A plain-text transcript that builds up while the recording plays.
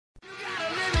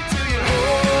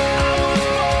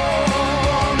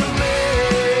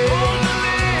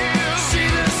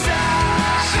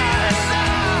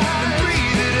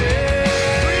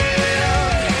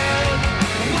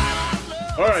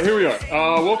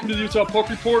Welcome to the Utah Puck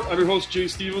Report. I'm your host, Jay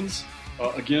Stevens.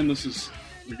 Again,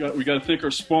 we got to thank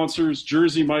our sponsors,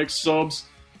 Jersey Mike's Subs.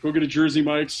 Go get a Jersey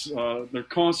Mike's. They're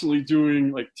constantly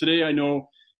doing, like today I know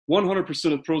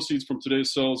 100% of proceeds from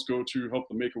today's sales go to help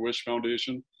the Make-A-Wish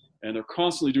Foundation. And they're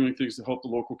constantly doing things to help the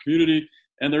local community.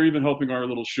 And they're even helping our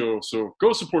little show. So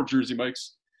go support Jersey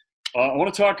Mike's. I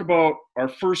want to talk about our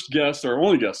first guest, our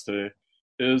only guest today,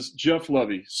 is Jeff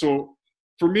Levy. So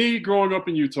for me, growing up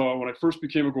in Utah, when I first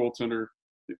became a goaltender,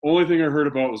 the only thing I heard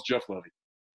about was Jeff Levy.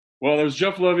 Well, there was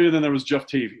Jeff Levy, and then there was Jeff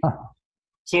Tavey.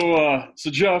 So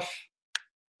Jeff,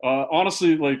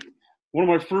 honestly, like one of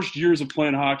my first years of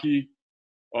playing hockey,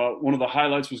 one of the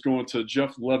highlights was going to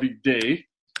Jeff Levy Day.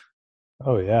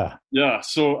 Oh yeah, yeah.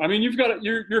 So I mean,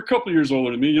 you're a couple of years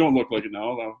older than me. You don't look like it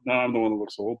now. Now I'm the one that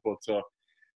looks old.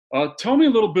 But tell me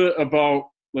a little bit about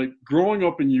like growing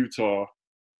up in Utah.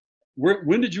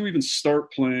 When did you even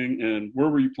start playing, and where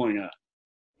were you playing at?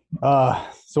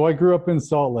 So I grew up in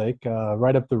Salt Lake,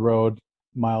 right up the road,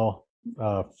 mile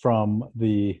from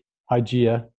the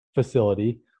Hygeia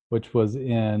facility, which was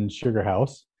in Sugar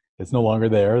House. It's no longer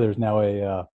there. There's now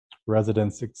a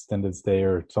residence extended stay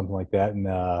or something like that, and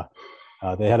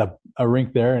they had a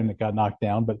rink there, and it got knocked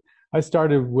down. But I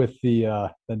started with the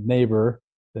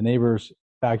neighbor's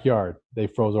backyard. They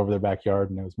froze over their backyard,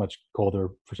 and it was much colder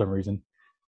for some reason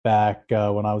back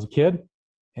when I was a kid,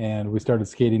 and we started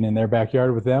skating in their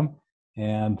backyard with them.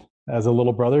 And as a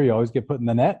little brother, you always get put in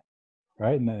the net,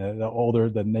 right? And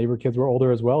the neighbor kids were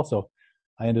older as well, so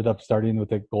I ended up starting with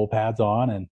the goal pads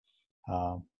on, and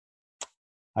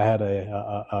I had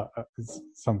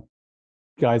some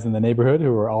guys in the neighborhood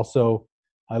who were also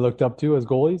I looked up to as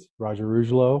goalies. Roger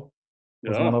Rougelot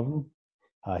was one of them.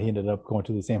 He ended up going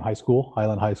to the same high school,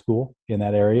 Highland High School, in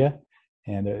that area,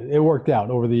 and it worked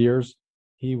out over the years.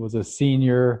 He was a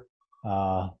senior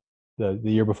the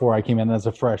year before I came in as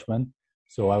a freshman,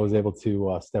 so I was able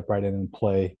to step right in and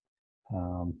play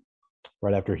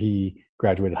right after he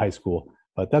graduated high school.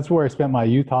 But that's where I spent my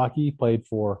youth hockey, played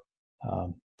for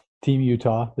Team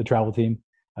Utah, the travel team,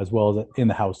 as well as in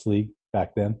the house league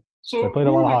back then. So I played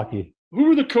a lot of hockey. Who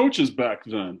were the coaches back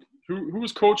then? Who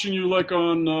was coaching you like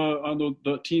on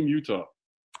the Team Utah?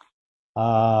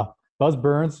 Buzz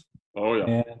Burns. Oh yeah.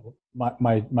 And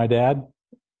my dad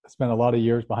spent a lot of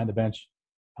years behind the bench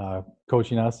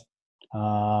coaching us.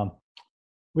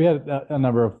 We had a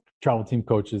number of travel team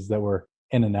coaches that were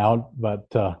in and out, but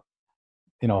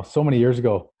so many years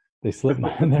ago they slipped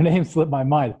their names slipped my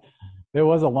mind. It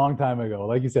was a long time ago.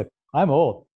 Like you said, I'm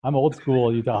old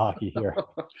school Utah hockey here.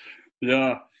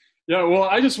 Yeah. Well,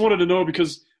 I just wanted to know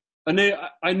because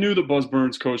I knew that Buzz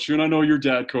Burns coached you, and I know your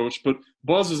dad coached, but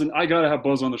Buzz I got to have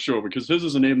Buzz on the show because his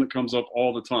is a name that comes up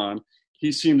all the time.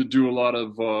 He seemed to do a lot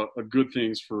of good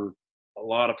things for a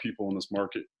lot of people in this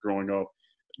market growing up.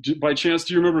 By chance,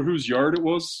 do you remember whose yard it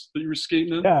was that you were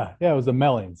skating in? Yeah, it was the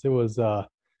Mellings. It was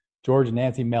George and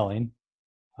Nancy Melling.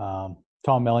 Tom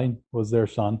Melling was their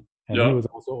son, and he was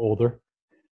also older.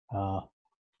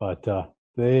 But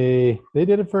they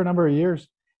did it for a number of years,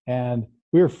 and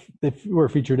we were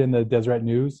featured in the Deseret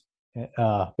News,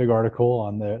 big article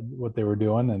on what they were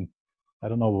doing, and I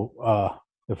don't know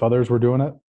if others were doing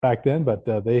it back then, but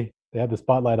they had the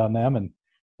spotlight on them, and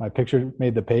my picture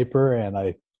made the paper, and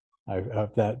I have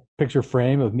that picture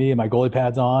frame of me and my goalie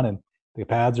pads on, and the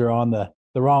pads are on the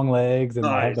wrong legs, and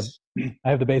nice. I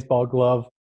have the baseball glove,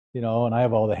 and I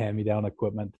have all the hand-me-down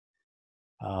equipment.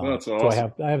 That's awesome.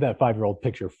 So I have that 5-year-old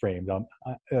picture framed. That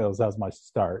was my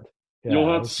start. Yeah,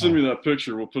 you'll have to send me that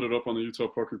picture. We'll put it up on the Utah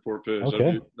Puck Report page.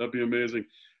 Okay. That'd be amazing.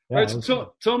 Yeah, all right,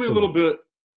 so tell me a little bit.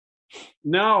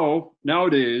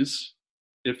 Nowadays,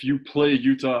 if you play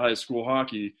Utah high school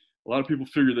hockey, a lot of people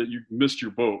figure that you missed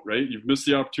your boat, right? You've missed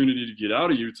the opportunity to get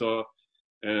out of Utah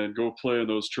and go play in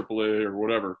those AAA or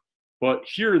whatever. But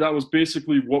here, that was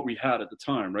basically what we had at the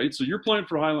time, right? So you're playing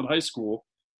for Highland High School,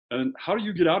 and how do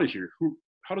you get out of here?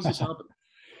 How does this happen?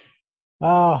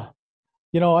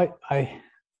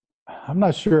 I'm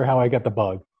not sure how I got the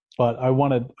bug, but I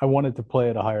wanted to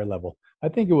play at a higher level. I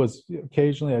think it was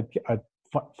occasionally I'd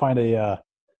find a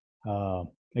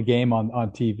game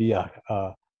on TV,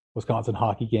 a Wisconsin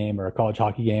hockey game or a college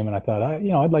hockey game, and I thought,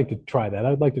 I'd like to try that.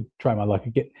 I'd like to try my luck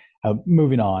and get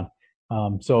moving on.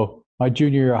 So my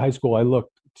junior year of high school, I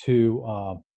looked to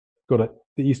go to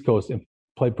the East Coast and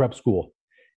play prep school,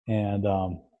 and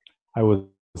I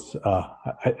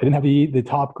didn't have the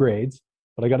top grades,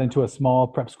 but I got into a small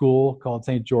prep school called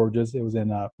St. George's. It was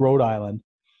in Rhode Island.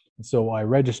 And so I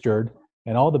registered,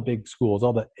 and all the big schools,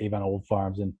 all the Avon Old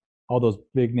Farms and all those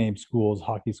big name schools,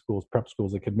 hockey schools, prep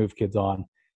schools that could move kids on,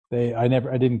 I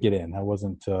didn't get in.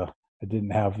 I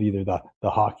didn't have either the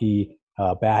hockey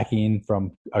backing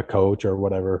from a coach or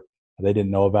whatever. They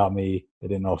didn't know about me. They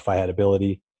didn't know if I had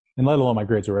ability, and let alone my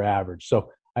grades were average.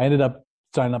 So I ended up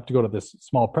signing up to go to this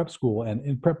small prep school, and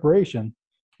in preparation,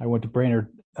 I went to Brainerd,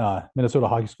 Minnesota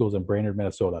Hockey Schools in Brainerd,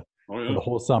 Minnesota for the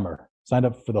whole summer. Signed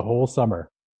up for the whole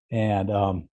summer, and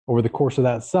over the course of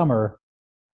that summer,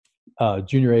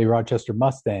 Junior A Rochester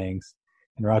Mustangs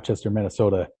in Rochester,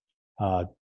 Minnesota,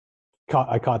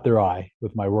 I caught their eye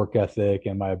with my work ethic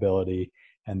and my ability,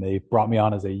 and they brought me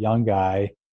on as a young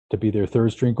guy to be their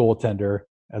third string goaltender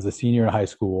as a senior in high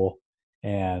school.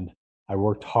 And I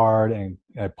worked hard, and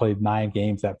I played 9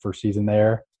 games that first season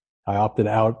there. I opted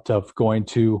out of going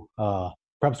to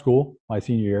prep school my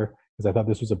senior year because I thought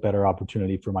this was a better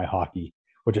opportunity for my hockey,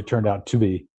 which it turned out to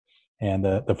be. And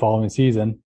the following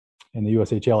season in the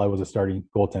USHL, I was a starting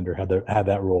goaltender, had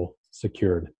that role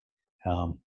secured.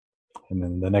 And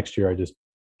then the next year, I just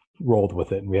rolled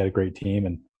with it, and we had a great team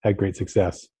and had great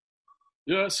success.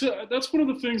 Yeah, so that's one of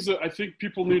the things that I think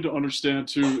people need to understand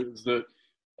too, is that,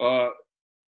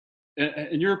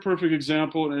 and you're a perfect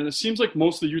example, and it seems like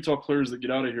most of the Utah players that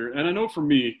get out of here, and I know for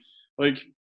me, like,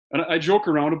 and I joke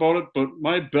around about it, but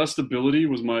my best ability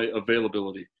was my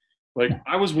availability. Like,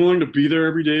 I was willing to be there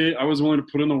every day. I was willing to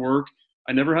put in the work.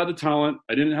 I never had the talent.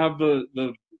 I didn't have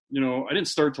I didn't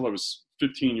start till I was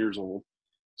 15 years old.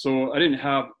 So I didn't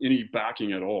have any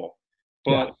backing at all.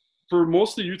 But for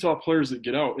most of the Utah players that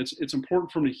get out, it's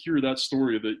important for them to hear that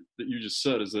story that you just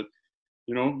said, is that,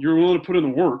 you're willing to put in the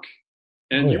work,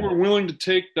 and you were willing to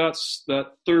take that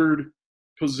third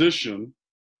position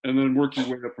and then work your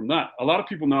way up from that. A lot of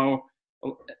people now,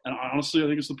 and honestly, I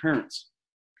think it's the parents,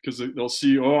 because they'll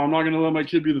see, I'm not going to let my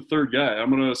kid be the third guy. I'm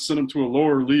going to send him to a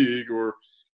lower league, or,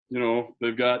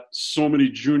 they've got so many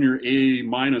junior A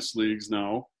minus leagues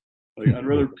now. Like, I'd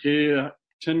rather pay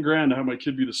 $10,000 to have my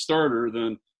kid be the starter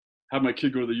than have my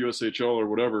kid go to the USHL or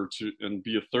whatever and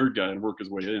be a third guy and work his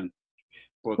way in.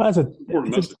 But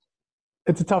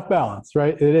it's a tough balance,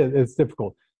 right? It is. It's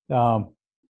difficult.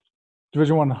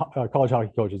 Division I college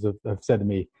hockey coaches have said to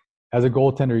me, as a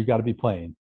goaltender, you got to be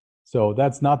playing. So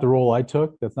that's not the role I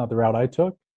took. That's not the route I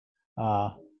took.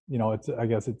 I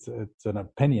guess it's an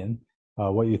opinion,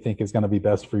 what you think is going to be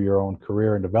best for your own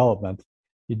career and development.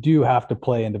 You do have to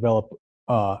play and develop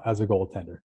as a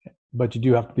goaltender, but you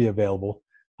do have to be available.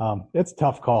 It's a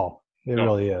tough call. It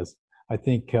really is. I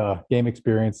think game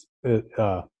experience it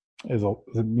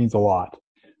means a lot.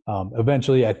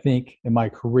 Eventually, I think in my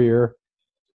career,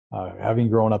 having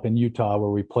grown up in Utah, where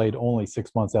we played only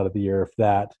 6 months out of the year, if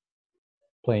that,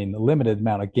 playing a limited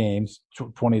amount of games,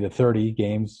 20 to 30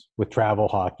 games with travel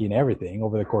hockey and everything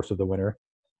over the course of the winter,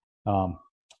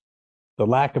 the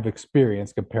lack of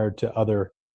experience compared to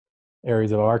other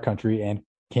areas of our country and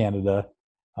Canada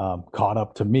caught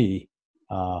up to me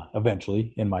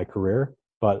eventually in my career.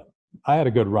 But I had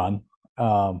a good run.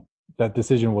 That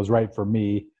decision was right for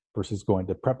me versus going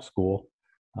to prep school.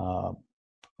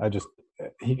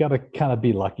 You got to kind of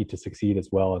be lucky to succeed as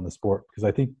well in the sport, because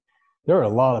I think there are a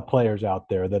lot of players out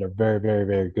there that are very, very,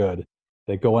 very good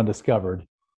that go undiscovered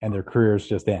and their careers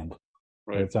just end.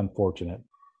 Right. It's unfortunate.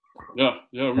 Yeah.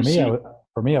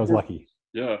 For me, I was lucky.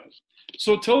 Yeah.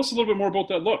 So tell us a little bit more about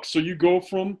that look. So you go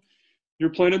from, you're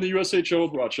playing in the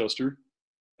USHL with Rochester,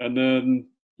 and then,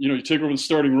 you take over the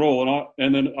starting role,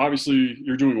 and then obviously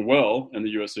you're doing well in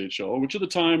the USHL, which at the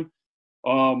time,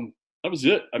 that was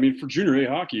it. I mean, for junior A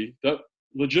hockey, that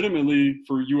legitimately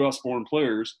for US-born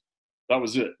players, that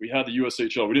was it. We had the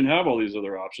USHL. We didn't have all these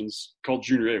other options called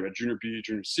junior A. We had junior B,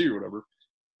 junior C, or whatever.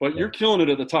 But you're killing it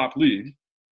at the top league,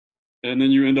 and then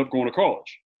you end up going to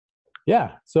college.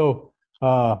 Yeah. So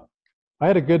I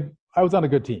was on a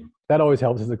good team. That always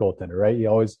helps as a goaltender, right? You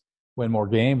always win more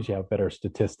games. You have better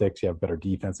statistics. You have better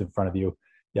defense in front of you.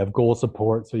 You have goal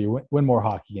support, so you win more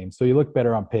hockey games. So you look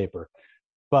better on paper.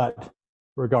 But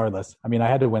regardless, I mean, I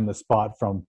had to win the spot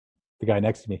from the guy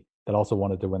next to me that also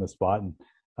wanted to win the spot. And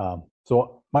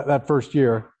so that first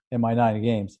year in my 9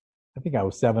 games, I think I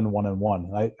was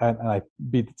 7-1-1. I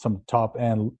beat some top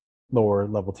and lower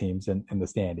level teams in the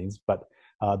standings. But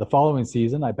the following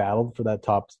season, I battled for that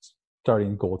top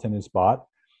starting goaltending spot.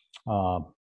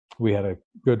 We had a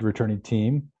good returning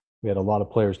team. We had a lot of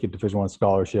players get Division I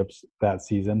scholarships that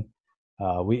season.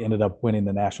 We ended up winning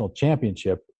the national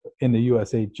championship in the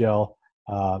USHL.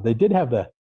 They did have the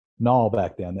NAL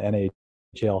back then, the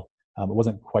NHL. It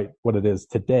wasn't quite what it is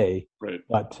today. Right.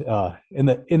 But in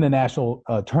the national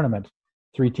tournament,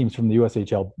 3 teams from the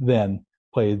USHL then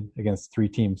played against 3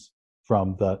 teams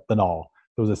from the NAL.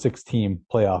 It was a 6-team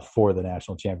playoff for the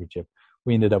national championship.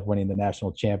 We ended up winning the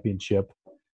national championship.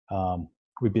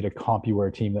 We beat a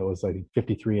CompuWare team that was, I think,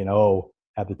 53-0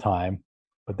 at the time,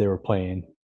 but they were playing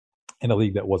in a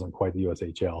league that wasn't quite the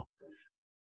USHL.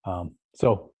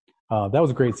 So that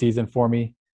was a great season for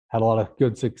me. Had a lot of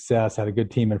good success, had a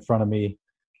good team in front of me.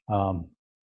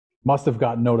 Must have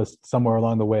gotten noticed somewhere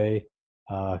along the way.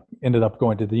 Ended up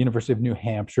going to the University of New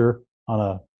Hampshire on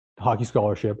a hockey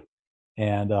scholarship.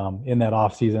 And in that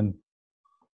off season,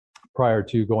 prior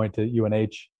to going to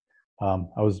UNH,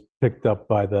 I was picked up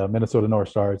by the Minnesota North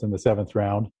Stars in the 7th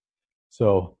round.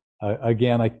 So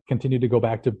again, I continued to go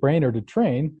back to Brainerd to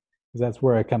train, because that's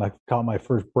where I kind of caught my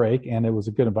first break, and it was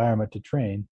a good environment to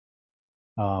train.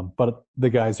 But the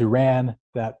guys who ran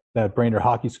that Brainerd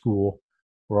hockey school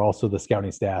were also the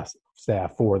scouting staff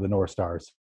for the North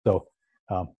Stars. So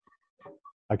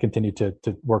I continued to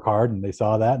work hard, and they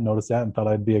saw that and noticed that and thought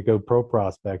I'd be a good pro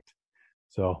prospect.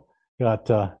 So got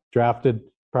drafted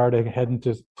prior to heading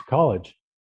to college.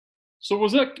 So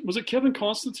was it Kevin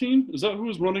Constantine? Is that who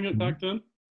was running it back then?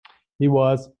 He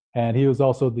was, and he was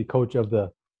also the coach of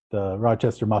the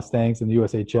Rochester Mustangs in the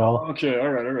USHL. Okay, all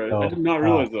right. So, I did not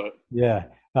realize that. Yeah.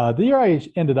 The year I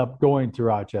ended up going to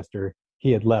Rochester,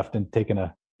 he had left and taken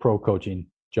a pro coaching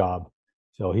job.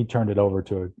 So he turned it over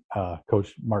to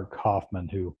Coach Mark Hoffman,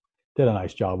 who did a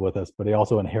nice job with us, but he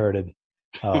also inherited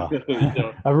a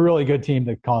really good team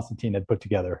that Constantine had put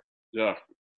together.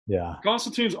 Yeah.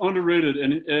 Constantine's underrated,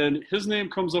 and his name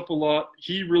comes up a lot.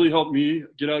 He really helped me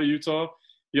get out of Utah.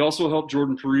 He also helped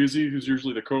Jordan Parisi, who's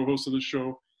usually the co-host of the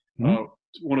show.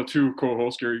 One of two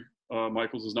co-hosts. Gary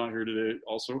Michaels is not here today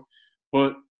also.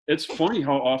 But it's funny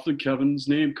how often Kevin's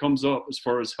name comes up as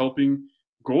far as helping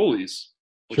goalies.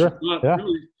 Sure.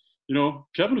 Really,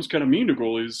 Kevin was kind of mean to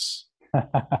goalies.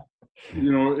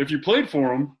 If you played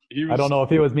for him, he was. I don't know if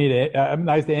he was mean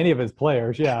nice to any of his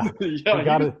players. Yeah.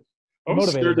 I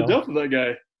was scared to death of that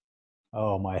guy.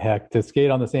 Oh my heck! To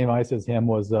skate on the same ice as him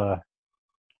was a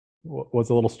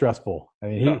little stressful. I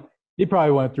mean, he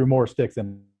probably went through more sticks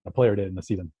than a player did in the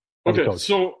season. Okay,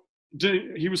 so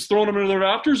he was throwing them into the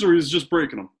rafters, or he was just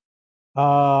breaking them?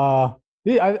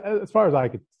 As far as I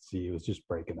could see, he was just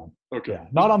breaking them. Okay,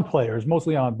 not on players,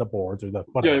 mostly on the boards or the.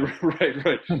 Whatever. Yeah,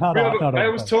 right. I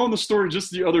was telling the story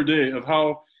just the other day of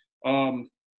how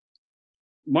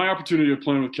my opportunity of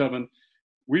playing with Kevin.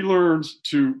 We learned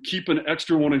to keep an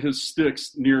extra one of his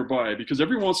sticks nearby, because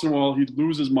every once in a while he'd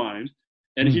lose his mind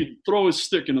and he'd throw his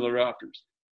stick into the rafters.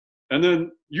 And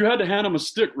then you had to hand him a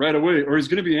stick right away, or he's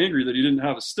going to be angry that he didn't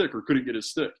have a stick or couldn't get his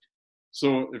stick.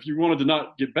 So if you wanted to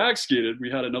not get bag skated, we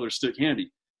had another stick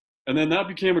handy. And then that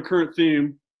became a current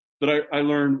theme that I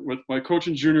learned with my coach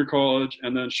in junior college,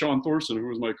 and then Sean Thorson, who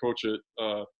was my coach at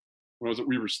when I was at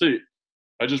Weber State.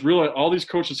 I just realized all these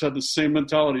coaches had the same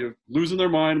mentality of losing their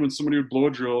mind when somebody would blow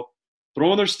a drill,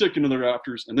 throwing their stick into the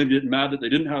rafters, and then getting mad that they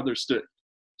didn't have their stick.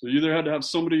 So you either had to have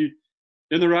somebody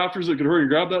in the rafters that could hurry and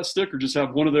grab that stick, or just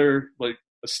have one of their, like,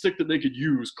 a stick that they could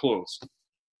use close.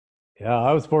 Yeah,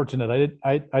 I was fortunate.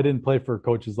 I didn't play for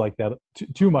coaches like that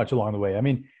too much along the way. I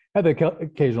mean, I had the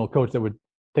occasional coach that would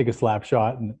take a slap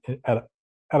shot at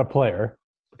a player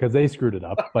because they screwed it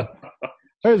up, but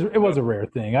it was a rare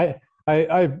thing.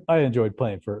 I enjoyed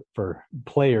playing for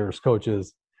players,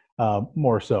 coaches,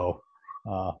 more so.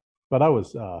 But I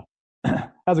was,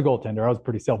 as a goaltender, I was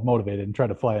pretty self-motivated and tried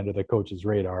to fly under the coach's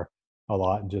radar a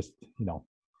lot and just,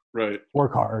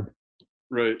 work hard.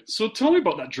 Right. So tell me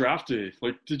about that draft day.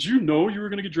 Like, did you know you were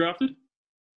going to get drafted?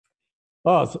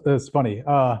 Oh, it's funny.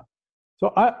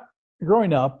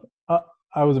 Growing up,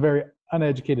 I was a very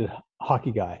uneducated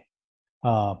hockey guy.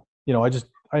 I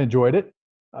enjoyed it.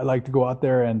 I like to go out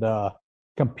there and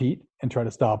compete and try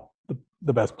to stop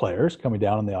the best players coming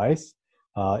down on the ice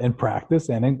in practice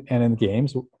and in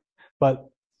games. But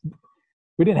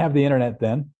we didn't have the internet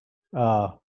then.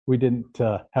 We didn't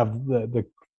have the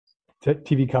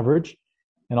TV coverage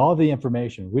and all of the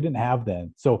information we didn't have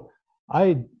then. So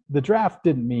the draft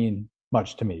didn't mean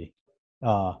much to me.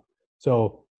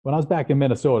 So when I was back in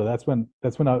Minnesota, that's when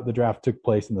the draft took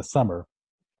place in the summer,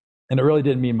 and it really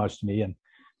didn't mean much to me. And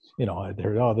I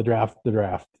heard, the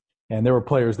draft. And there were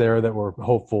players there that were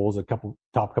hopefuls,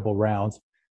 top couple rounds,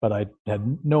 but I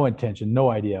had no intention, no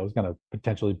idea I was going to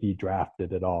potentially be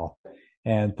drafted at all.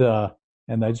 And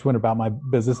I just went about my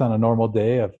business on a normal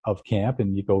day of camp,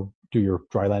 and you go do your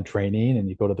dryland training, and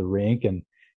you go to the rink, and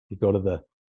you go to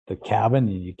the cabin,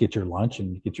 and you get your lunch,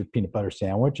 and you get your peanut butter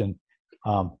sandwich. And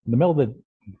in the middle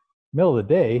of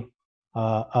the day,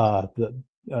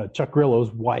 Chuck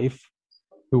Grillo's wife,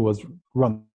 who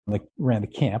ran the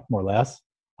camp more or less,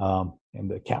 in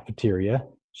the cafeteria,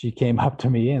 she came up to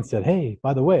me and said, "Hey,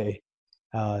 by the way,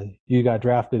 you got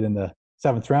drafted in the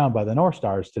 7th round by the North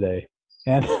Stars today."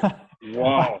 And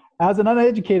wow. As an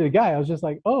uneducated guy, I was just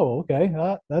like, "Oh, okay,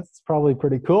 that's probably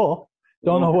pretty cool."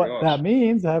 Don't Oh know my what gosh. that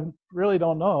means. I really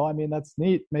don't know. I mean, that's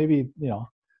neat. Maybe,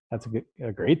 that's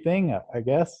a great thing, I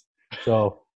guess.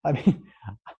 So, I mean,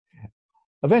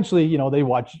 eventually, they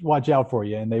watch out for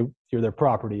you, and you're their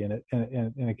property, and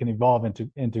it can evolve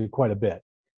into quite a bit.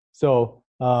 So,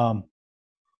 I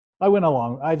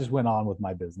just went on with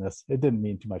my business. It didn't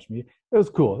mean too much to me. It was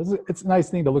cool. It's a nice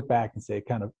thing to look back and say,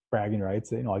 kind of bragging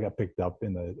rights. I got picked up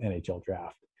in the NHL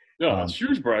draft. Yeah, that's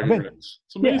huge bragging rights.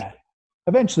 It's amazing. Yeah.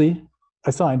 Eventually,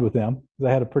 I signed with them because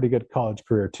I had a pretty good college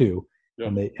career too, Yeah.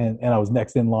 and I was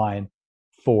next in line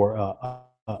for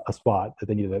a spot that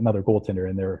they needed another goaltender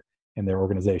in their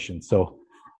organization. So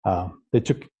they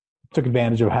took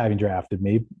advantage of having drafted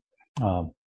me.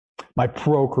 My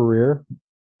pro career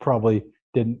probably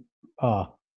didn't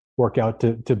work out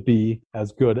to be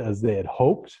as good as they had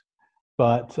hoped,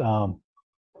 but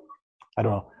I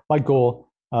don't know. My goal,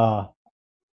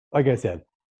 like I said,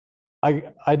 I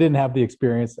didn't have the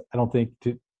experience, I don't think,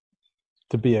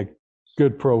 to be a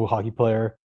good pro hockey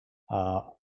player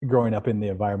growing up in the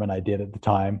environment I did at the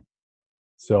time.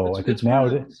 So I think it's now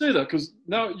weird to say that, because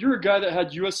now you're a guy that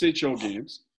had USHL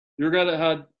games. You're a guy that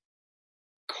had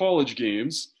college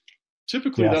games.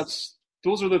 Typically, yes.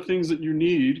 those are the things that you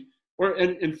need, or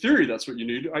and in theory, that's what you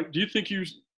need. Do you think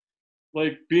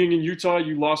like being in Utah,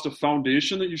 you lost a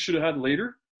foundation that you should have had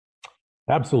later?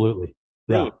 Absolutely.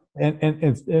 Yeah. Really?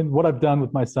 And what I've done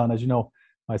with my son, as you know,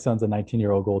 my son's a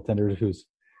 19-year-old goaltender who's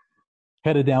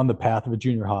headed down the path of a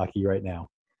junior hockey right now.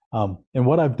 And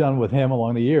what I've done with him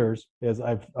along the years is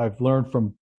I've learned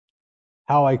from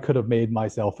how I could have made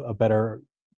myself a better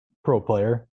pro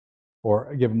player,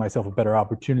 or given myself a better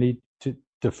opportunity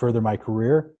to further my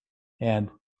career. And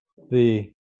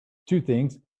the two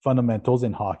things, fundamentals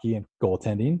in hockey and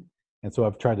goaltending. And so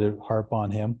I've tried to harp on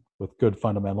him with good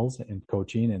fundamentals and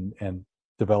coaching and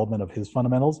development of his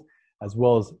fundamentals, as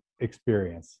well as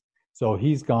experience. So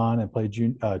he's gone and played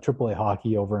AAA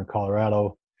hockey over in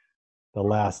Colorado the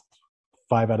last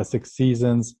 5 out of 6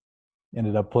 seasons,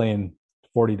 ended up playing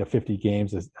 40 to 50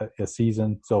 games a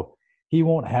season. So he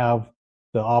won't have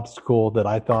the obstacle that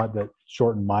I thought that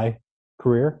shortened my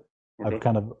career. Okay. I've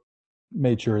kind of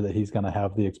made sure that he's going to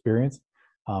have the experience.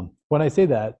 When I say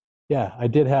that, yeah, I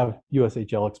did have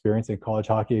USHL experience and college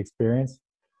hockey experience,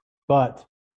 but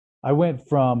I went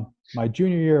from my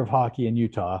junior year of hockey in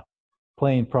Utah,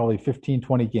 playing probably 15,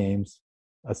 20 games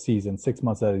a season, 6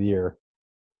 months out of the year,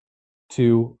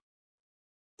 to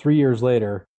 3 years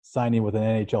later signing with an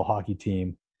NHL hockey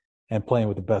team and playing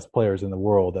with the best players in the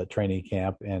world at training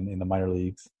camp and in the minor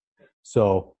leagues.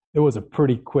 So it was a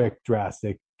pretty quick,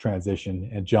 drastic transition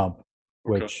and jump,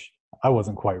 which I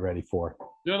wasn't quite ready for.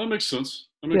 Yeah, that makes sense.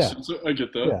 Sense. I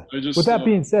get that. Yeah. With that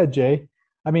being said, Jay,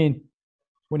 I mean,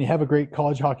 when you have a great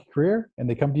college hockey career and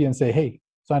they come to you and say, hey,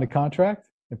 sign a contract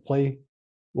and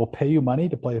we'll pay you money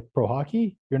to play pro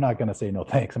hockey, you're not going to say, no,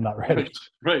 thanks, I'm not ready.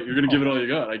 Right. You're going to give it all you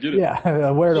got. I get it.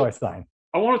 Yeah. Where do I sign?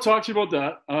 I want to talk to you about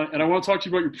that, and I want to talk to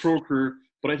you about your pro career,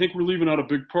 but I think we're leaving out a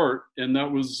big part, and that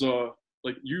was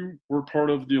like you were part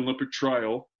of the Olympic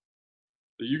trial.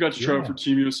 You got to try out for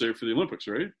Team USA for the Olympics,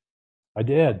 right? I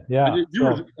did, yeah.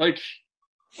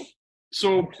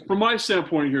 So from my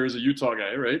standpoint here as a Utah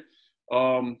guy, right?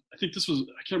 I think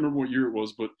I can't remember what year it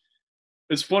was, but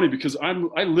it's funny because I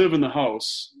live in the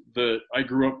house that I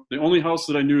grew up. The only house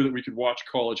that I knew that we could watch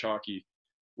college hockey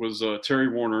was Terry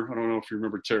Warner. I don't know if you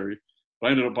remember Terry. I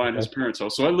ended up buying his parents'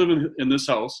 house. So I live in this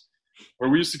house where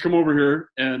we used to come over here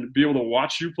and be able to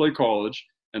watch you play college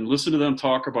and listen to them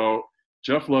talk about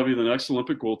Jeff Levy, the next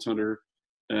Olympic goaltender,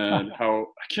 and how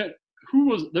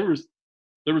there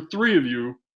were 3 of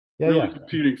you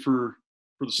competing for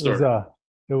the start.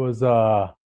 It was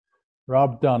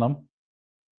Rob Dunham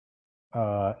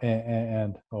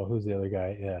and who's the other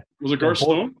guy? Yeah. Was it Gar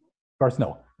Snow? Gar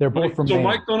Snow. They're both from Maine.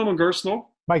 Mike Dunham and Gar Snow?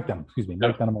 Mike Dunham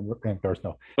and Gar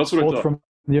Snow. That's what I thought. Both from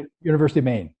the University of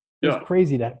Maine. It's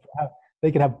crazy that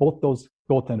they could have both those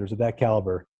goaltenders of that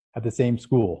caliber at the same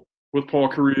school. With Paul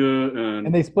Correa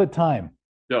and they split time.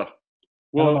 Yeah.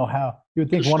 Well, I don't know how. You would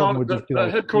think one of them would just do that.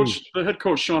 The head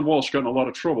coach, Sean Walsh, got in a lot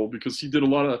of trouble because he did a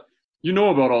lot of,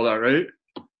 about all that, right?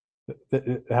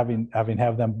 Having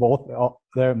have them both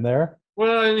there and there.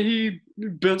 Well, he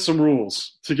bent some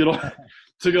rules to get all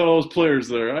those players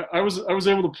there. I was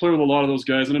able to play with a lot of those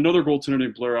guys, and another goaltender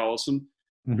named Blair Allison,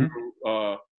 who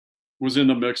was in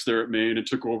the mix there at Maine and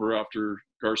took over after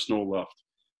Gar Snow left.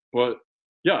 But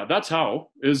yeah, that's how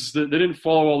is that they didn't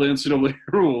follow all the NCAA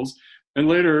rules, and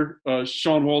later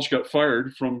Sean Walsh got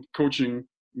fired from coaching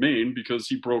Maine because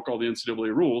he broke all the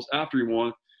NCAA rules after he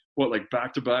won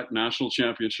back-to-back national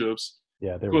championships.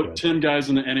 Yeah, they were good. 10 guys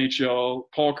in the NHL,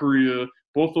 Paul Correa,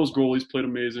 both those goalies played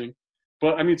amazing.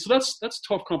 But I mean, so that's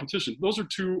tough competition. Those are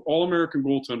two All-American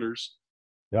goaltenders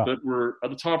that were at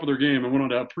the top of their game and went on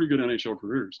to have pretty good NHL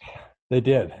careers. They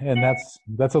did, and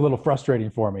that's a little frustrating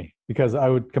for me because I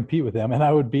would compete with them and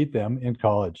I would beat them in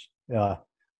college.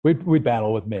 We'd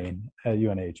battle with Maine at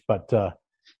UNH, but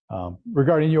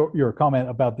regarding your comment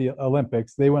about the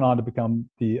Olympics, they went on to become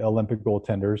the Olympic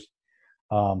goaltenders.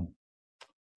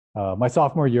 My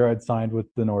sophomore year, I'd signed with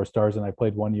the North Stars, and I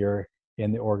played 1 year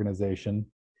in the organization.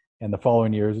 And the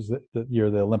following years, the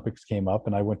year the Olympics came up,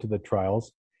 and I went to the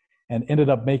trials and ended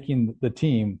up making the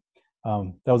team.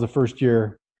 That was the first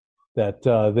year that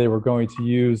they were going to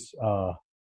use.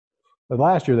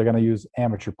 Last year, they're going to use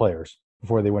amateur players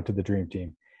before they went to the Dream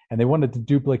Team. And they wanted to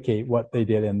duplicate what they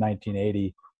did in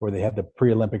 1980, where they had the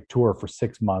pre-Olympic tour for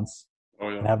 6 months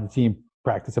and have the team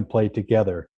practice and play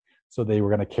together. So they were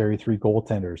going to carry 3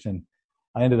 goaltenders. And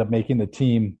I ended up making the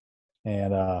team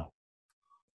and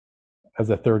as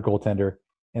a third goaltender.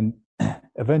 And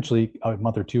eventually, a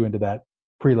month or two into that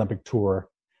pre-Olympic tour,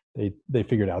 they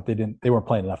figured out they weren't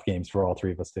playing enough games for all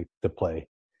 3 of us to play.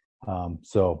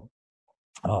 So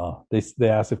they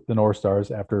asked if the North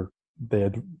Stars, after they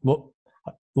had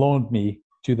loaned me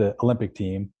to the Olympic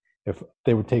team, if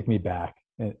they would take me back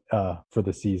for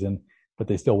the season, but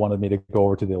they still wanted me to go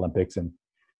over to the Olympics. And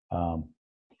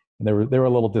they were a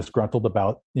little disgruntled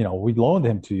about, we loaned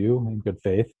him to you in good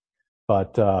faith.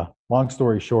 But long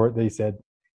story short, they said,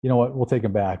 you know what, we'll take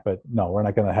him back, but no, we're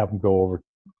not going to have him go over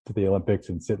to the Olympics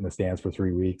and sit in the stands for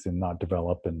 3 weeks and not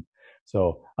develop. And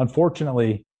so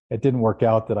unfortunately, it didn't work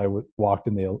out that I walked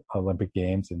in the Olympic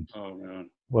Games and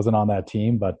wasn't on that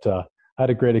team. But I had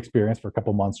a great experience for a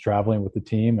couple months traveling with the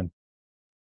team.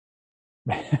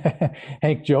 And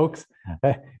Hank jokes,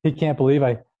 he can't believe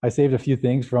I saved a few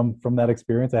things from that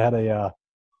experience. I had a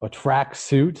track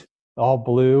suit, all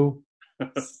blue,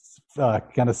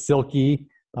 kind of silky.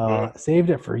 Saved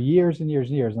it for years and years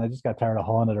and years, and I just got tired of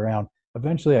hauling it around.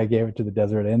 Eventually, I gave it to the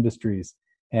Desert Industries,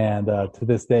 and to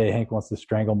this day, Hank wants to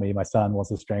strangle me. My son wants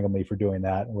to strangle me for doing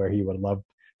that, where he would love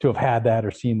to have had that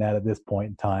or seen that at this point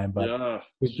in time. But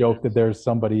we joke that there's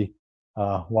somebody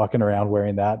walking around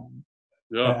wearing that,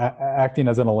 acting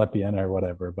as an Olympian or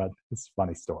whatever. But it's a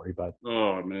funny story. But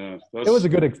it was a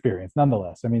good experience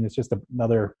nonetheless. I mean, it's just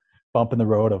another bump in the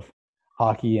road of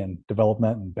hockey and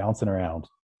development and bouncing around.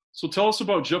 So tell us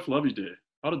about Jeff Levy Day.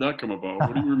 How did that come about?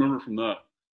 What do you remember from that?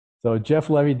 So Jeff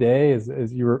Levy Day, as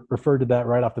you referred to that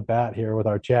right off the bat here with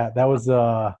our chat, that was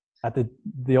at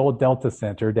the old Delta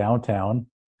Center downtown.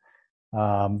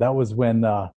 That was when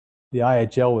the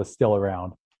IHL was still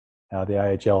around. The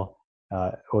IHL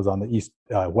was on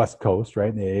the west coast,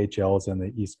 right? And the AHL is on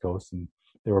the east coast, and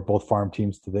they were both farm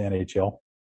teams to the NHL.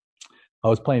 I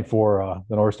was playing for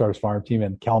the North Stars farm team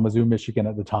in Kalamazoo, Michigan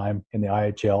at the time in the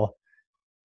IHL.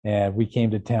 And we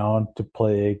came to town to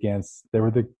play against, they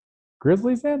were the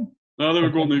Grizzlies then? No, they were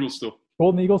Golden Eagles still.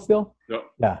 Golden Eagles still? Yep.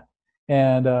 Yeah.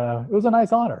 And it was a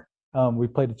nice honor. We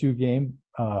played a 2-game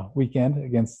weekend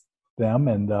against them,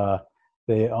 and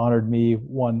they honored me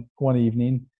one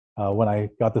evening when I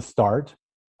got the start.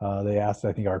 They asked,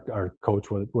 I think, our coach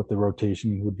what the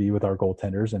rotation would be with our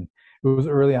goaltenders. And it was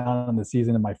early on in the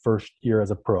season in my first year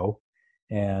as a pro.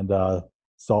 And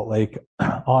Salt Lake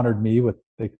honored me with,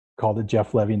 they called it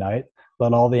Jeff Levy Night,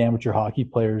 let all the amateur hockey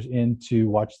players in to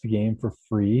watch the game for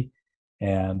free.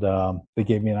 And they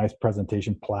gave me a nice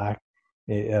presentation plaque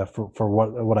for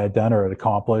what I'd done or had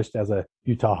accomplished as a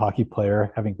Utah hockey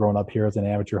player, having grown up here as an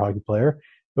amateur hockey player.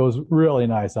 It was really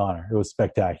nice honor. It was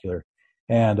spectacular.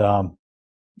 And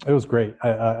it was great.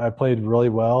 I played really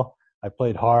well. I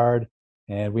played hard,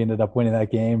 and we ended up winning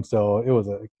that game. So it was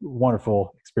a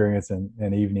wonderful experience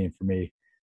and evening for me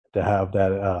to have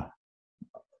that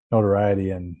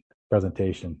notoriety and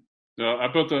presentation. Yeah, I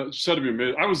bet that just had to be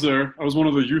amazing. I was there. I was one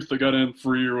of the youth that got in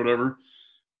free or whatever.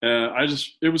 And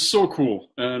it was so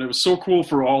cool. And it was so cool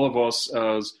for all of us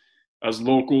as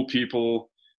local people.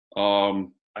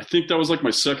 I think that was like my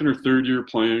second or third year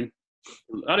playing.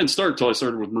 I didn't start until I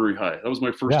started with Murray High. That was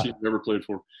my first team I ever played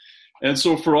for. And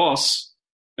so for us,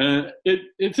 and it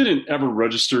didn't ever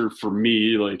register for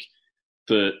me like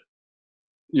that,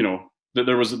 that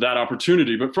there was that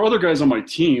opportunity. But for other guys on my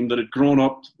team that had grown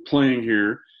up playing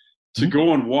here, to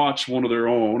go and watch one of their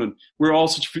own, and we're all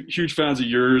such huge fans of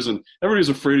yours, and everybody's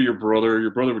afraid of your brother.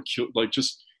 Your brother would kill,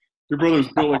 your brother was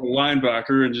built like a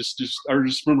linebacker, and I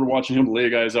just remember watching him lay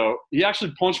guys out. He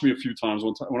actually punched me a few times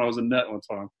when I was in net one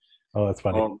time. Oh, that's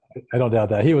funny. I don't doubt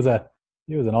that. He was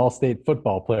an all-state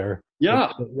football player.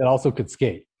 Yeah, that also could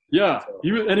skate. Yeah, so.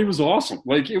 He was awesome.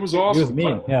 It was awesome. He was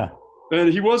mean. Yeah, and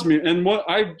he was mean. And what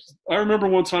I remember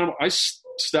one time I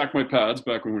stacked my pads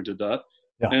back when we did that,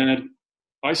 and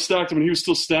I stacked him and he was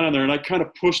still standing there, and I kind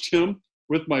of pushed him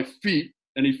with my feet,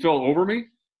 and he fell over me,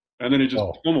 and then he just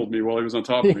pummeled me while he was on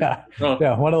top of me.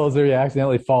 Yeah, one of those where you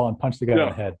accidentally fall and punch the guy in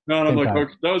the head. No, and I'm like,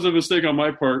 okay, that was a mistake on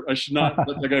my part. I should not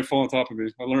let that guy fall on top of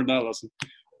me. I learned that lesson.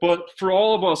 But for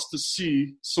all of us to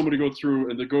see somebody go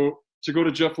through and to go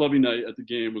to Jeff Levy night at the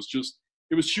game was just,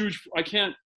 it was huge.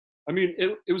 It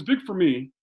was big for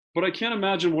me, but I can't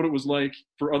imagine what it was like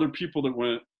for other people that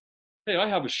went, hey, I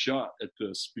have a shot at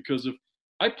this because if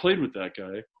I played with that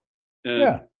guy,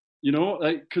 and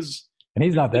because and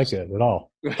he's not that good at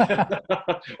all.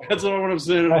 That's not what I'm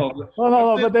saying at all. Well,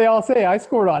 no, but they all say I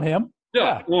scored on him.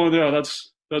 Yeah, well, yeah,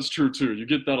 that's true too. You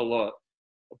get that a lot,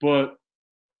 but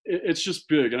it's just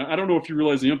big, and I don't know if you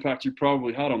realize the impact you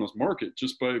probably had on this market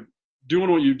just by doing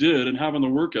what you did and having the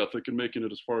work ethic and making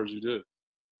it as far as you did.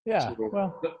 Yeah,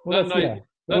 so that night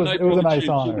it was a nice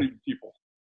honor.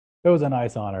 It was a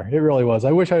nice honor. It really was.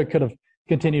 I wish I could have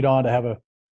continued on to have a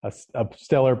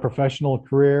stellar professional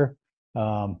career.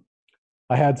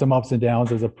 I had some ups and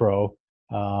downs as a pro.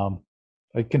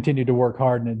 I continued to work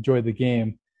hard and enjoy the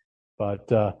game,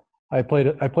 but I played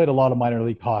a lot of minor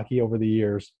league hockey over the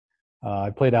years. I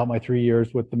played out my 3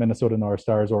 years with the Minnesota North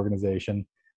Stars organization,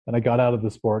 and I got out of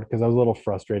the sport because I was a little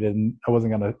frustrated and I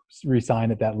wasn't going to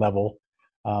re-sign at that level.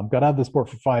 Got out of the sport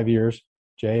for 5 years,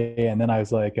 Jay, and then I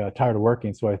was like tired of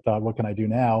working, so I thought, what can I do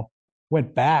now?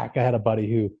 Went back. I had a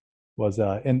buddy who was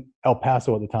in El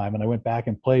Paso at the time, and I went back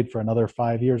and played for another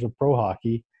 5 years of pro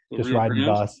hockey, just riding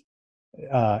bus.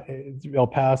 El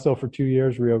Paso for 2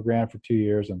 years, Rio Grande for 2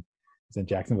 years, and I was in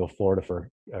Jacksonville, Florida for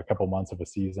a couple months of a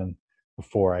season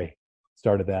before I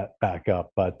started that back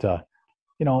up. But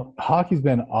hockey's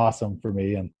been awesome for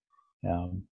me, and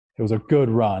it was a good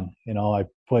run. I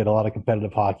played a lot of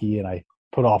competitive hockey, and I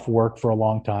put off work for a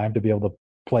long time to be able to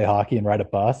play hockey and ride a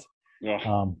bus.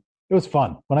 Yeah. It was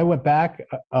fun. When I went back,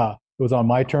 it was on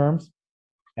my terms,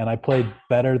 and I played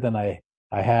better than I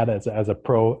had as a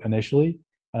pro initially.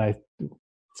 And I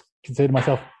can say to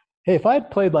myself, hey, if I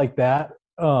had played like that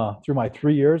through my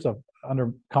 3 years of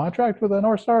under contract with the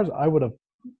North Stars, I would have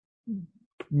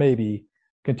maybe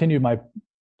continued my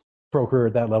pro career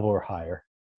at that level or higher.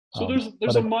 So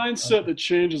there's a mindset that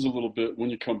changes a little bit when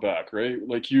you come back, right?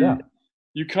 Like you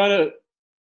kind of,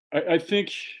 I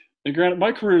think, and granted,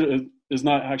 my career has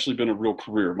not actually been a real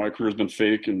career. My career has been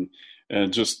fake and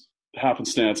just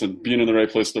happenstance and being in the right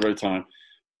place at the right time.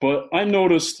 But I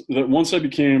noticed that once I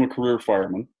became a career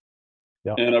fireman,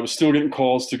 and I was still getting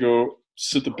calls to go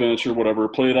sit the bench or whatever,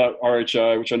 played at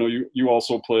RHI, which I know you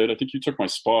also played. I think you took my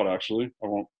spot, actually. I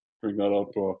won't bring that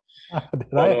up.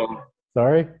 Did I?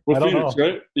 Sorry? With I don't Phoenix, know.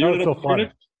 right? You ended up with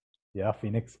Phoenix? Yeah,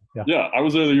 Phoenix. Yeah, I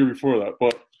was there the year before that.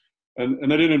 But and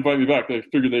they didn't invite me back. They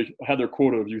figured they had their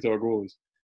quota of Utah goalies.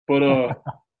 But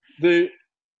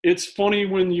it's funny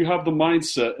when you have the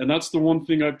mindset, and that's the one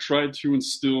thing I've tried to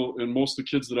instill in most of the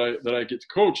kids that I get to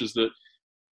coach is that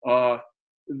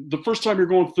the first time you're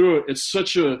going through it, it's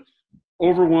such a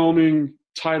overwhelming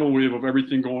tidal wave of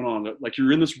everything going on. Like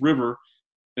you're in this river,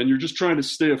 and you're just trying to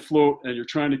stay afloat, and you're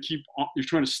trying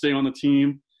to stay on the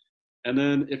team. And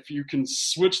then if you can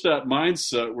switch that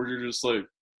mindset where you're just like,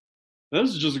 this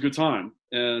is just a good time,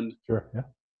 and sure, yeah,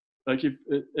 like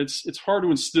it's hard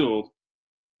to instill.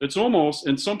 It's almost,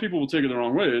 and some people will take it the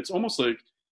wrong way, it's almost like,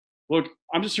 look,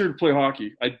 I'm just here to play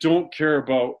hockey. I don't care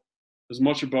about as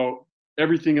much about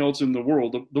everything else in the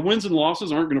world. The wins and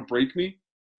losses aren't going to break me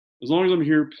as long as I'm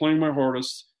here playing my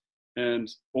hardest and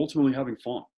ultimately having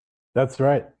fun. That's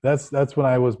right. That's when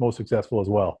I was most successful as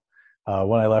well.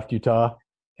 When I left Utah,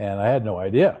 and I had no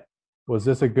idea, was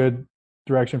this a good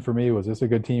direction for me? Was this a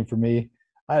good team for me?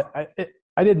 I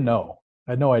didn't know.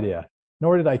 I had no idea.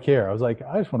 Nor did I care. I was like,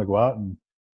 I just want to go out and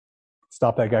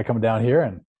stop that guy coming down here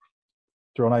and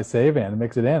throw a nice save in and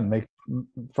mix it in,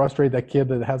 frustrate that kid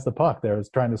that has the puck there is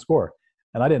trying to score.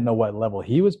 And I didn't know what level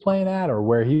he was playing at or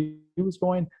where he was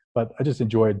going, but I just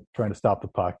enjoyed trying to stop the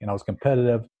puck. And I was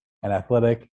competitive and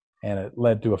athletic, and it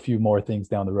led to a few more things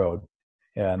down the road.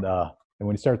 And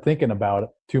when you start thinking about it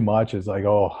too much, it's like,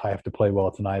 oh, I have to play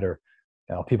well tonight, or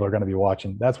people are going to be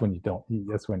watching. That's when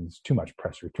that's when it's too much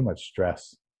pressure, too much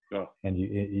stress, and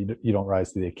you don't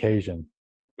rise to the occasion.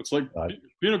 It's like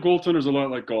being a goaltender is a lot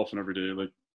like golfing every day. Like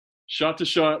shot to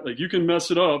shot, like you can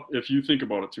mess it up if you think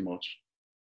about it too much.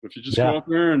 If you just go out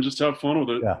there and just have fun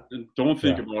with it and don't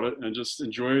think about it and just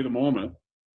enjoy the moment.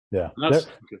 Yeah. That's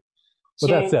okay. So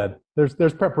that said,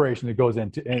 there's preparation that goes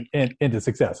into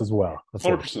success as well.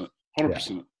 100%.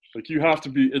 Like you have to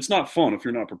be. It's not fun if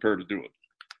you're not prepared to do it.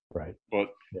 Right. But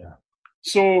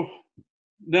so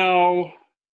now,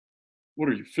 what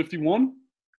are you? 51?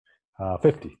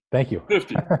 50. Thank you.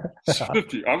 50.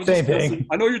 50. I was Same just thing. guessing.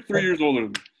 I know you're 3 years older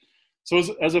than me. So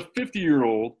as a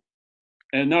 50-year-old,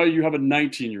 and now you have a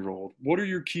 19-year-old, what are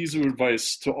your keys of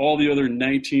advice to all the other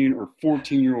 19 or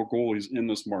 14-year-old goalies in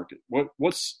this market?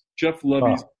 What's Jeff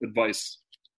Levy's advice,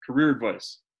 career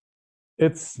advice?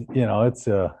 It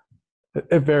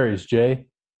varies, Jay.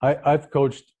 I've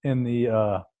coached in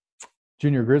the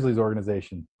Junior Grizzlies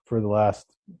organization for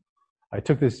I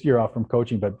took this year off from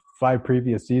coaching, but 5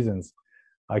 previous seasons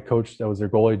I was their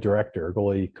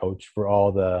goalie coach for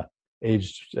all the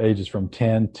ages from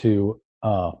 10 to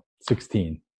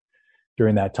 16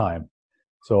 during that time.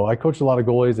 So I coached a lot of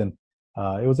goalies, and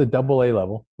it was a double A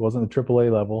level. It wasn't a triple A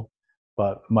level,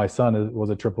 but my son was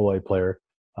a triple A player.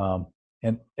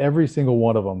 And every single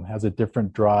one of them has a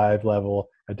different drive level,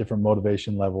 a different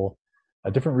motivation level,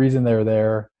 a different reason they're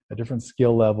there, a different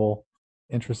skill level,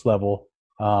 interest level.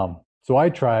 So I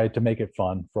try to make it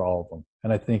fun for all of them.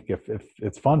 And I think if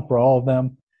it's fun for all of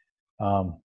them,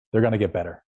 they're going to get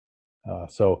better.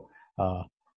 So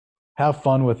have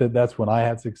fun with it. That's when I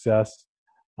had success.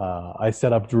 I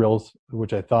set up drills,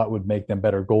 which I thought would make them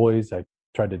better goalies. I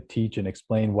tried to teach and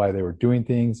explain why they were doing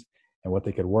things and what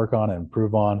they could work on and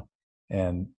improve on.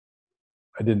 And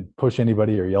I didn't push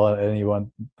anybody or yell at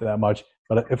anyone that much.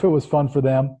 But if it was fun for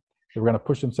them, they were going to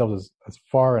push themselves as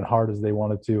far and hard as they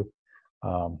wanted to.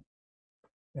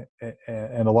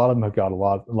 And a lot of them have got a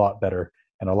lot better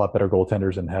and a lot better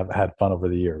goaltenders and have had fun over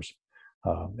the years.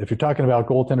 If you're talking about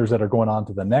goaltenders that are going on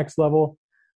to the next level,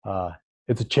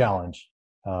 it's a challenge.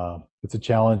 It's a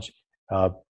challenge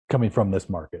coming from this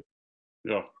market.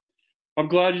 Yeah. I'm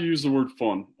glad you used the word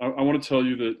fun. I want to tell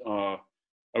you that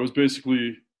I was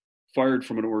basically fired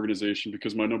from an organization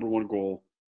because my number one goal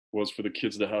was for the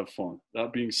kids to have fun.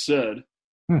 That being said,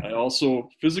 I also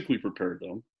physically prepared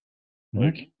them.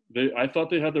 Like I thought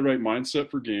they had the right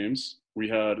mindset for games. We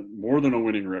had more than a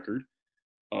winning record.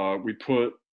 We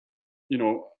put,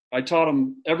 I taught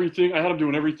them everything. I had them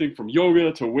doing everything from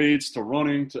yoga to weights to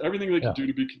running to everything they could do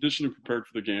to be conditioned and prepared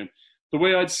for the game. The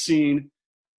way I'd seen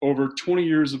over 30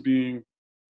 years of being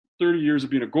a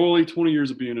goalie, 20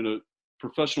 years of being in a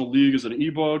professional league as an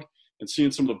e-bug, and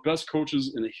seeing some of the best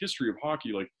coaches in the history of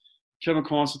hockey, like Kevin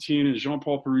Constantine and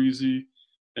Jean-Paul Parise,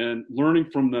 and learning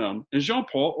from them. And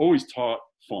Jean-Paul always taught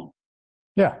fun.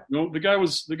 Yeah. The guy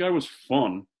was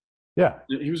fun. Yeah.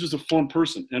 He was just a fun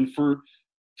person. And for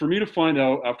me to find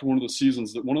out after one of the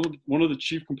seasons that one of the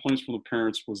chief complaints from the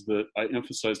parents was that I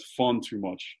emphasized fun too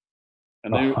much.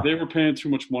 And they were paying too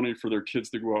much money for their kids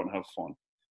to go out and have fun.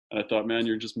 And I thought, man,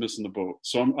 you're just missing the boat.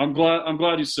 So I'm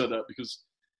glad you said that, because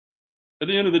at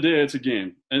the end of the day, it's a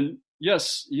game. And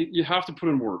yes, you have to put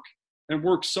in work. And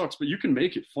work sucks, but you can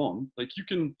make it fun. Like you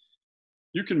can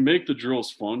make the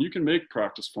drills fun. You can make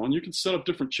practice fun. You can set up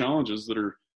different challenges that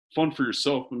are fun for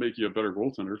yourself and make you a better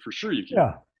goaltender. For sure you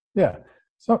can. Yeah.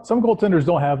 Some goaltenders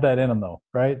don't have that in them though,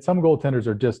 right? Some goaltenders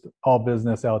are just all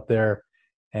business out there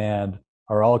and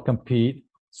are all compete,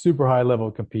 super high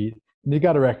level compete. And you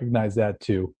got to recognize that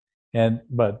too.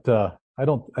 But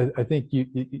I think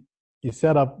you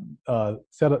set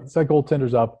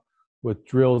goaltenders up with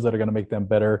drills that are going to make them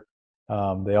better.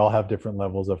 They all have different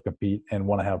levels of compete and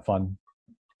want to have fun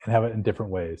and have it in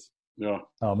different ways. Yeah.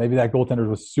 Maybe that goaltender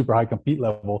was super high compete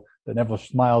level that never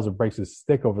smiles or breaks his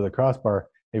stick over the crossbar.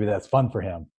 Maybe that's fun for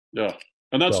him. Yeah.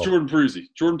 And that's Jordan Parise.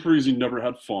 Jordan Parise never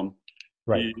had fun.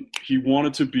 Right. He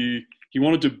wanted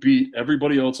to beat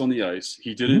everybody else on the ice.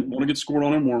 He didn't want to get scored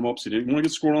on in warm-ups. He didn't want to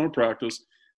get scored on in practice.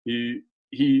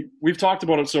 We've talked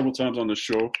about it several times on this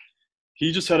show.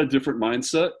 He just had a different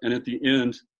mindset. And at the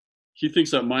end, he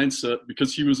thinks that mindset,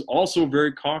 because he was also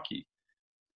very cocky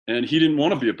and he didn't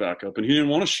want to be a backup and he didn't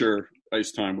want to share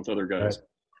ice time with other guys.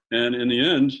 Right. And in the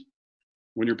end,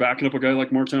 when you're backing up a guy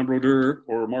like Martin Brodeur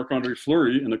or Marc-Andre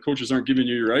Fleury and the coaches aren't giving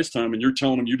you your ice time and you're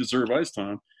telling them you deserve ice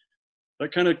time,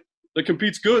 that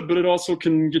competes good, but it also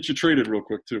can get you traded real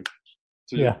quick too.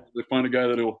 So they find a guy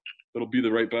that'll be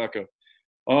the right backup.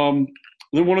 Then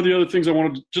one of the other things I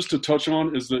wanted just to touch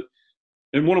on is that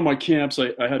in one of my camps,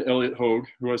 I had Elliot Hogue,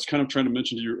 who I was kind of trying to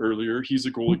mention to you earlier. He's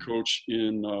a goalie coach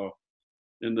in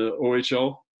the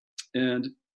OHL, and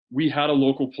we had a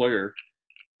local player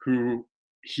who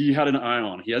he had an eye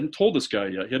on. He hadn't told this guy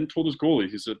yet. He hadn't told his goalie.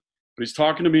 He said, but he's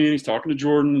talking to me, and he's talking to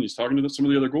Jordan, and he's talking to some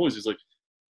of the other goalies. He's like,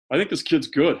 I think this kid's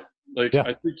good. Like,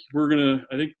 I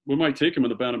think we might take him in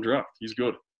the Bantam draft. He's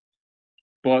good.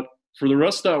 But for the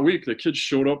rest of that week, the kid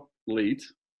showed up late.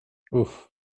 Oof.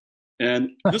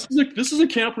 And this is a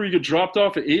camp where you get dropped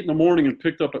off at 8 a.m. and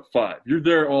picked up at 5. You're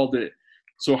there all day.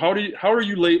 So how are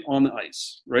you late on the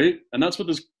ice, right? And that's what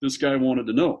this guy wanted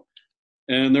to know.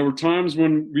 And there were times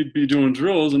when we'd be doing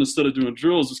drills, and instead of doing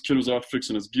drills, this kid was off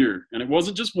fixing his gear. And it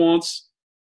wasn't just once,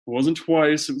 it wasn't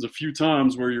twice, it was a few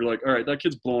times where you're like, all right, that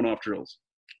kid's blowing off drills.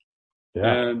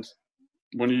 Yeah. And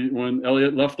when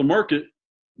Elliott left the market,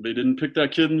 they didn't pick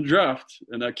that kid in the draft,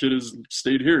 and that kid has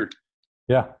stayed here.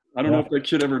 Yeah. I don't know if that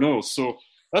kid ever knows. So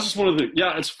that's just one of the things.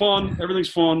 Yeah, it's fun. Everything's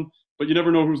fun, but you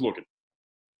never know who's looking.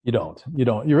 You don't.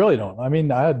 You really don't. I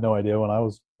mean, I had no idea when I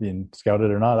was being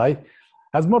scouted or not.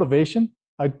 As motivation,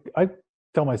 I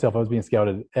tell myself I was being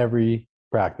scouted every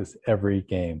practice, every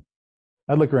game.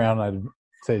 I'd look around and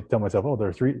I'd tell myself, oh, there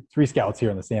are three scouts here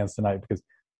in the stands tonight because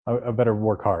I better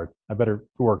work hard. I better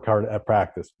work hard at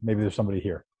practice. Maybe there's somebody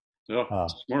here. Yeah,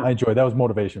 smart. I enjoyed that. Was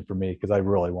motivation for me because I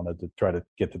really wanted to try to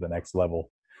get to the next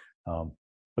level.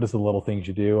 But it's the little things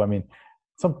you do. I mean,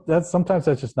 sometimes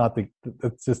that's just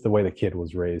that's just the way the kid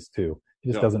was raised too. He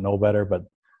just doesn't know better. But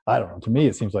I don't know. To me,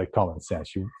 it seems like common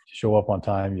sense. You show up on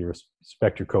time. You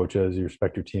respect your coaches. You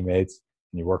respect your teammates,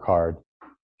 and you work hard.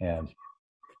 And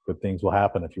good things will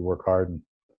happen if you work hard and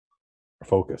are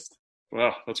focused.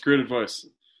 Wow, that's great advice.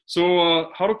 So,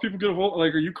 how do people get a hold?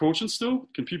 Like, are you coaching still?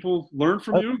 Can people learn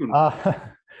from you?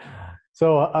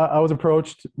 So I was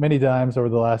approached many times over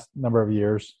the last number of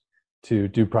years to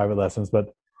do private lessons,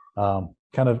 but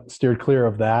kind of steered clear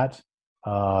of that.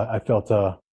 I felt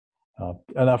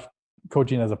enough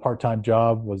coaching as a part-time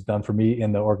job was done for me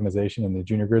in the organization, in the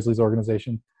Junior Grizzlies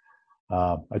organization.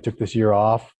 I took this year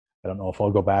off. I don't know if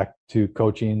I'll go back to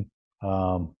coaching.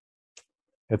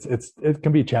 It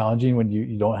can be challenging when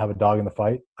you don't have a dog in the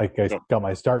fight. Like I got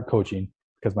my start coaching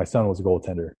because my son was a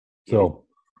goaltender. So,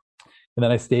 and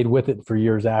then I stayed with it for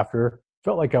years after.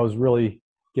 Felt like I was really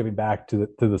giving back to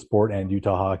the sport and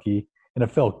Utah hockey, and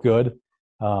it felt good.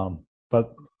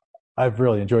 But I've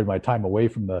really enjoyed my time away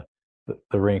from the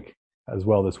rink as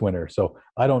well this winter. So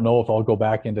I don't know if I'll go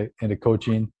back into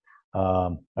coaching.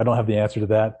 I don't have the answer to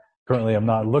that. Currently, I'm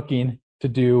not looking to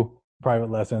do private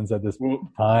lessons at this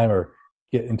time or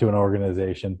get into an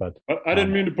organization. But I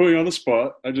didn't mean to put you on the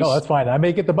spot. No, that's fine. I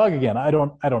may get the bug again. I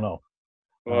don't know.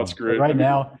 Well, that's great. Right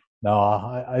now, no,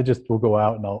 I just will go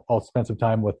out and I'll spend some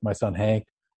time with my son Hank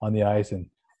on the ice and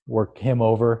work him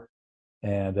over.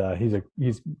 And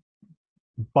he's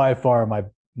by far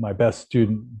my best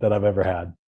student that I've ever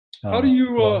had. How do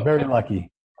you? I'm very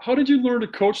lucky. How did you learn to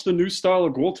coach the new style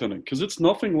of goaltending? Because it's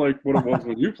nothing like what it was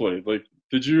when you played. Like,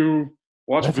 did you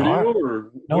watch video hard.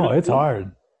 or? No, it's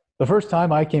hard. The first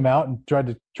time I came out and tried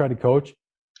to coach,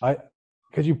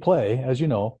 because you play, as you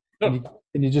know, and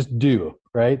you just do,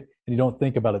 right? And you don't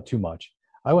think about it too much.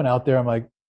 I went out there, I'm like,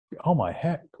 oh my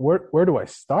heck, where do I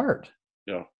start?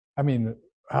 Yeah. I mean,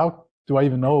 how do I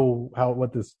even know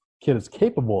what this kid is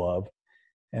capable of?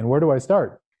 And where do I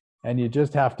start? And you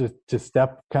just have to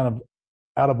step kind of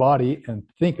out of body and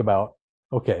think about,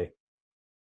 okay,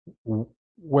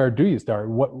 where do you start?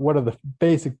 What are the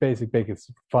basic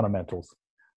fundamentals?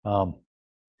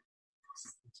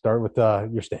 Start with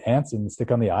your stance and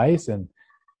stick on the ice. And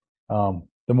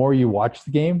the more you watch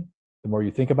the game, the more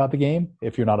you think about the game,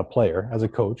 if you're not a player, as a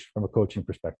coach, from a coaching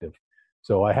perspective.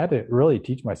 So I had to really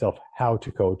teach myself how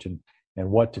to coach and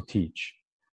what to teach.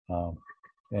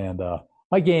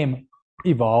 My game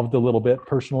evolved a little bit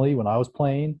personally when I was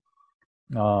playing.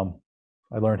 I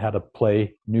learned how to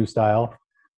play new style,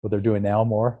 what they're doing now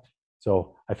more.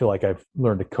 So I feel like I've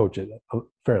learned to coach it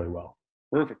fairly well.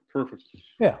 Perfect.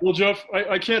 Yeah. Well, Jeff,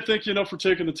 I can't thank you enough for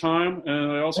taking the time,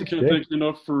 and I also can't thank you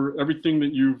enough for everything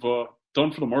that you've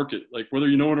done for the market. Like, whether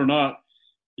you know it or not,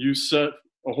 you set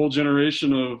a whole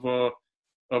generation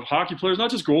of hockey players, not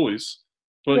just goalies,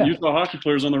 but Utah hockey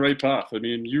players on the right path. I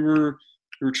mean, you were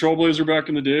a trailblazer back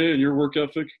in the day, and your work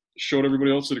ethic showed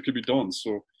everybody else that it could be done.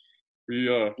 So we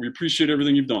appreciate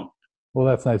everything you've done. Well,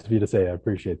 that's nice of you to say. I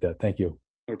appreciate that. Thank you.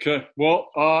 Okay. Well,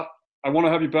 I want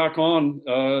to have you back on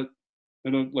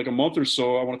in a month or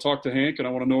so. I want to talk to Hank, and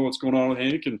I want to know what's going on with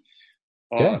Hank. And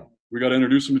we got to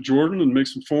introduce him to Jordan and make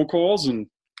some phone calls and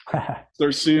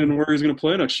start seeing where he's going to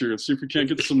play next year and see if we can't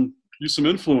use some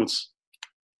influence.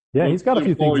 Yeah, he's got a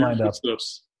few things lined up.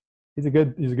 He's a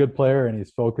good player, and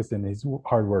he's focused, and he's a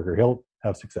hard worker. He'll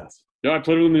have success. Yeah, I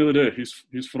played with him the other day.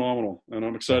 He's phenomenal, and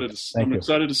I'm excited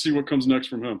to see what comes next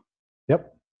from him.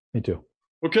 Yep, me too.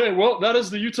 Okay, well, that is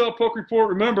the Utah Puck Report.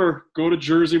 Remember, go to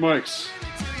Jersey Mike's.